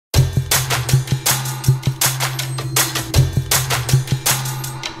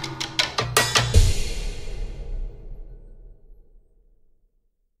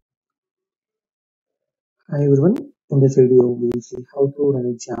Hi everyone, in this video we will see how to run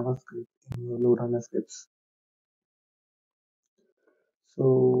a JavaScript in your LoadRunner scripts.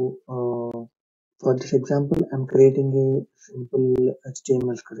 For this example, I'm creating a simple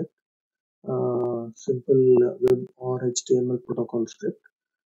HTML script, simple web or HTML protocol script.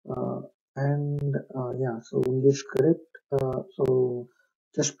 Uh, so in this script,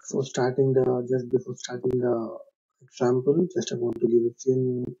 just before starting the example, just I want to give a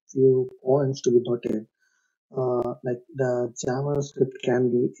few points to be noted. Like the JavaScript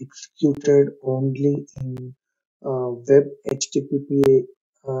can be executed only in web HTTP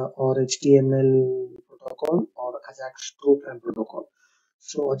or HTML protocol or Ajax Trueplane protocol.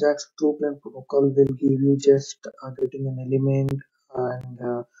 So Ajax Trueplane protocol will give you just getting an element and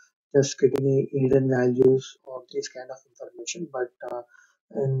just getting a hidden values or this kind of information. But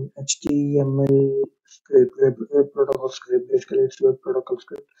in HTML script, web protocol script, basically it's web protocol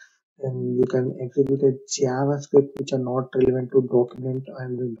script, and you can execute a JavaScript which are not relevant to document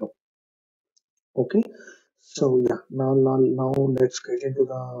and window. Okay, so now let's get into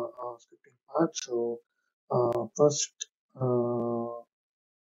the scripting part. So first, uh,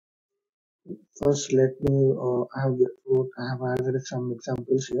 let me I have added some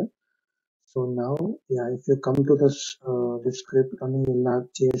examples here. So now, yeah, if you come to this script running in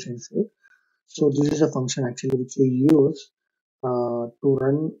LabJS instead, so this is a function actually which we use to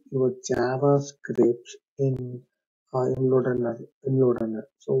run your JavaScript in in LoadRunner.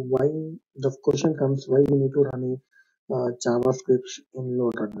 So why the question comes, why we need to run a JavaScript in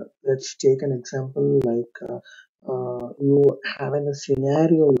LoadRunner? Let's take an example like you have a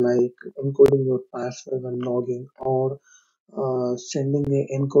scenario like encoding your password when logging, or sending a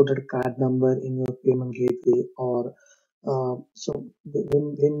encoded card number in your payment gateway, or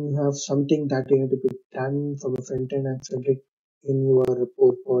when you have something that you need to be done from the front end and send it in your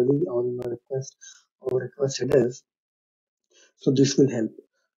report body or in your request or request headers, so this will help.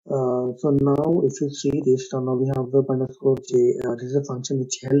 So now if you see this, so now we have web underscore j. This is a function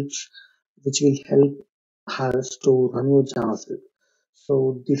which will help us to run your JavaScript.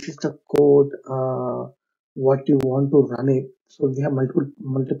 So this is the code what you want to run it. So we have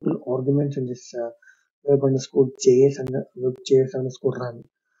multiple arguments in this web underscore js and the web js underscore run.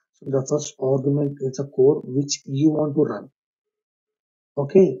 So the first argument is a code which you want to run.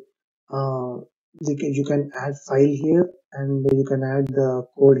 Okay. Uh, you can add file here and you can add the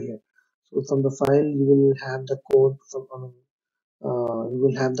code here. So from the file you will have the code from, you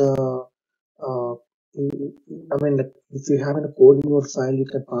will have the uh, like if you have a code in your file, you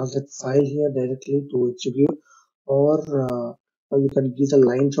can pass that file here directly to execute, or you can give the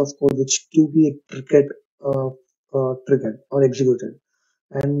lines of code which to be uh, triggered or executed.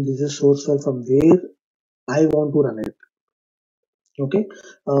 And this is source file from where I want to run it. Okay,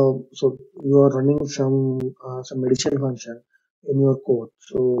 so you are running some addition function in your code.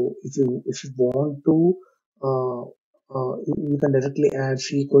 So if you want to, uh, you can directly add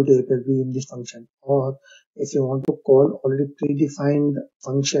c equal to a plus b in this function, or if you want to call already predefined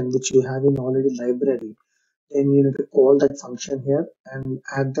function which you have in already library, then you need to call that function here and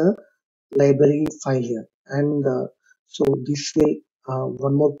add the library file here. And so this will,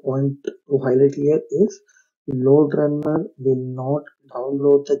 one more point to highlight here is LoadRunner will not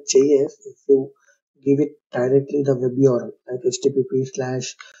download the JS if you give it directly the web URL like http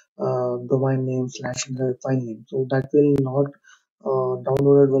slash domain name slash the file name. So that will not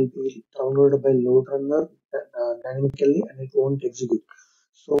will be downloaded by LoadRunner dynamically, and it won't execute.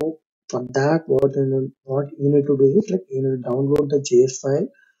 So for that, what you need to do is like you need to download the JS file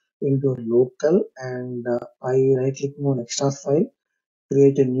into your local, and by right clicking on extra file,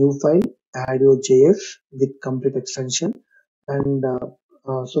 create a new file, add your JS with complete extension, and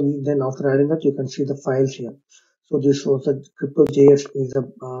then after adding that, you can see the files here. So this was a cryptojs is a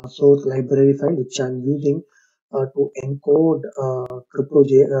source library file which I'm using to encode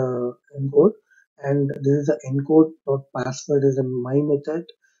encode, and this is the encode dot password is a my method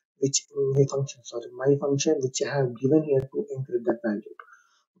which my function which I have given here to encrypt that value.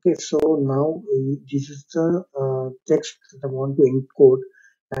 Okay, so now this is the text that I want to encode,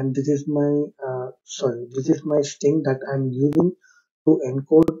 and this is my string that I'm using to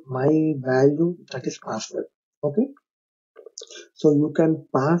encode my value, that is password. Okay, so you can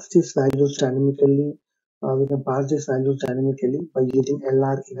pass these values dynamically. We can pass these values dynamically by using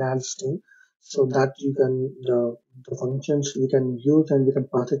lr eval string, so that you can the functions we can use, and we can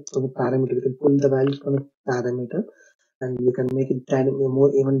pass it from a parameter. We can pull the values from a parameter, and you can make it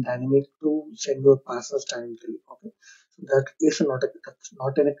more even dynamic to send your passwords dynamically. Okay, so that is not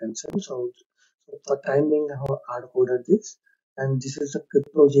a concern. So for time being, I have hard coded this. and this is a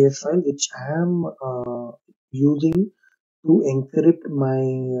cryptojs file which I am using to encrypt my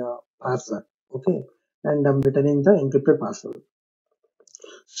password. Okay, and I'm returning the encrypted password.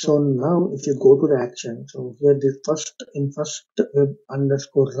 So now if you go to the action, so here the first web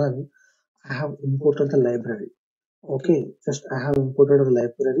underscore run, I have imported the library. Okay, just I have imported the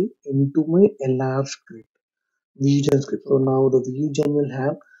library into my LR script, VGen script. So now the VGen will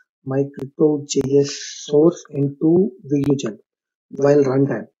have my crypto.js source into VGen while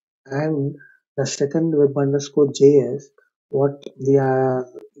runtime. And the second web underscore JS, what we are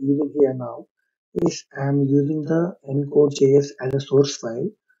using here now is I am using the encode.js as a source file,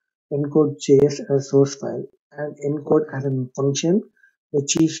 encode.js as a source file, and encode as a function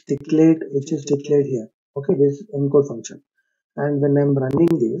which is declared here. Okay, this is encode function. And when I'm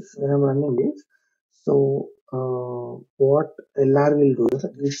running this, so what LR will do is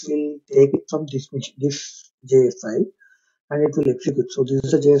this will take it from this JS file and it will execute. So this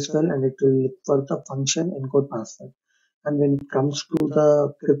is a JS file and it will look for the function encode password. And when it comes to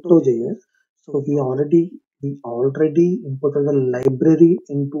the crypto.js, so we already imported the library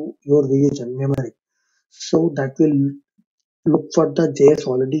into your region memory. So that will look for the JS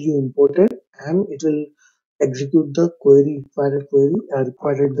already you imported and it will execute the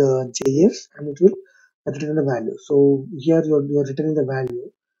required the JS and it will return the value. So here you're returning the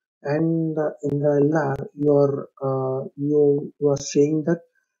value and in the LR you are saying that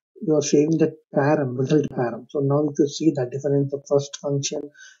result param. So now if you see that difference, the first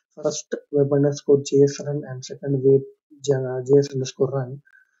function, first web underscore JS run and second web JS underscore run.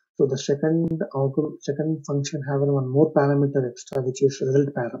 So the second function have one more parameter extra, which is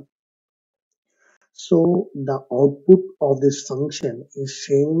result param. So the output of this function is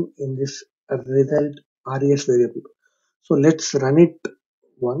same in this result res variable. So let's run it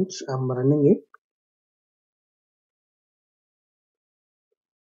once. I'm running it.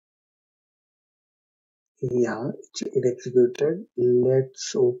 Yeah, it executed.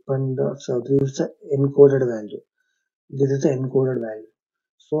 Let's open the, so this is the encoded value. This is the encoded value.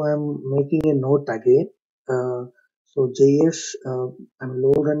 So I'm making a note again. So JS and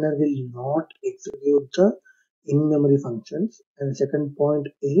LoadRunner will not execute the in-memory functions. And the second point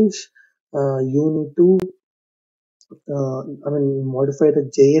is you need to modify the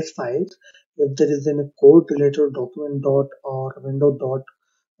JS files if there is any code related document dot or window dot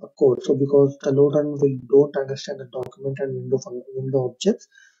code. So because the LoadRunner will don't understand the document and window objects,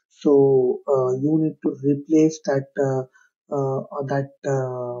 so you need to replace that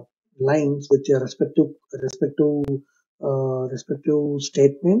lines with your respective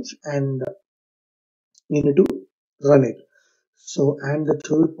statements, and you need to run it. So and the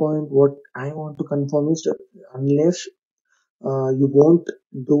third point, what I want to confirm is that unless you won't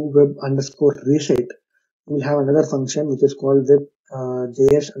do web underscore reset, we have another function which is called web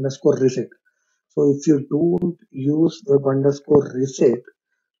js underscore reset. So if you don't use web underscore reset,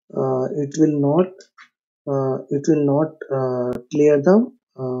 it will not clear the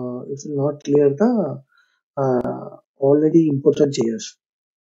already imported JS.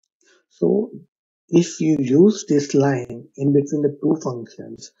 So if you use this line in between the two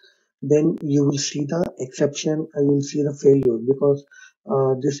functions, then you will see the exception and you will see the failure because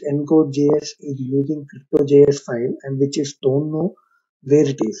this encode.js is using crypto.js file and which is don't know where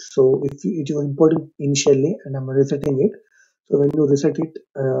it is. So if it was imported initially and I'm resetting it, so when you reset it,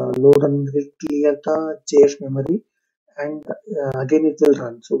 LoadRunner will clear the JS memory and again it will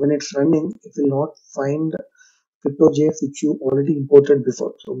run. So when it's running, it will not find crypto.js which you already imported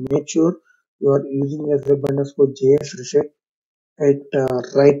before. So make sure you are using your web underscore JS reset at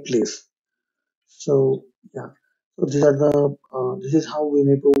right place. So yeah, so this is how we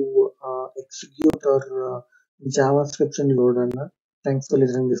need to execute our JavaScript and LoadRunner. Thanks for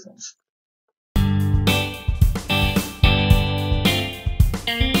listening this.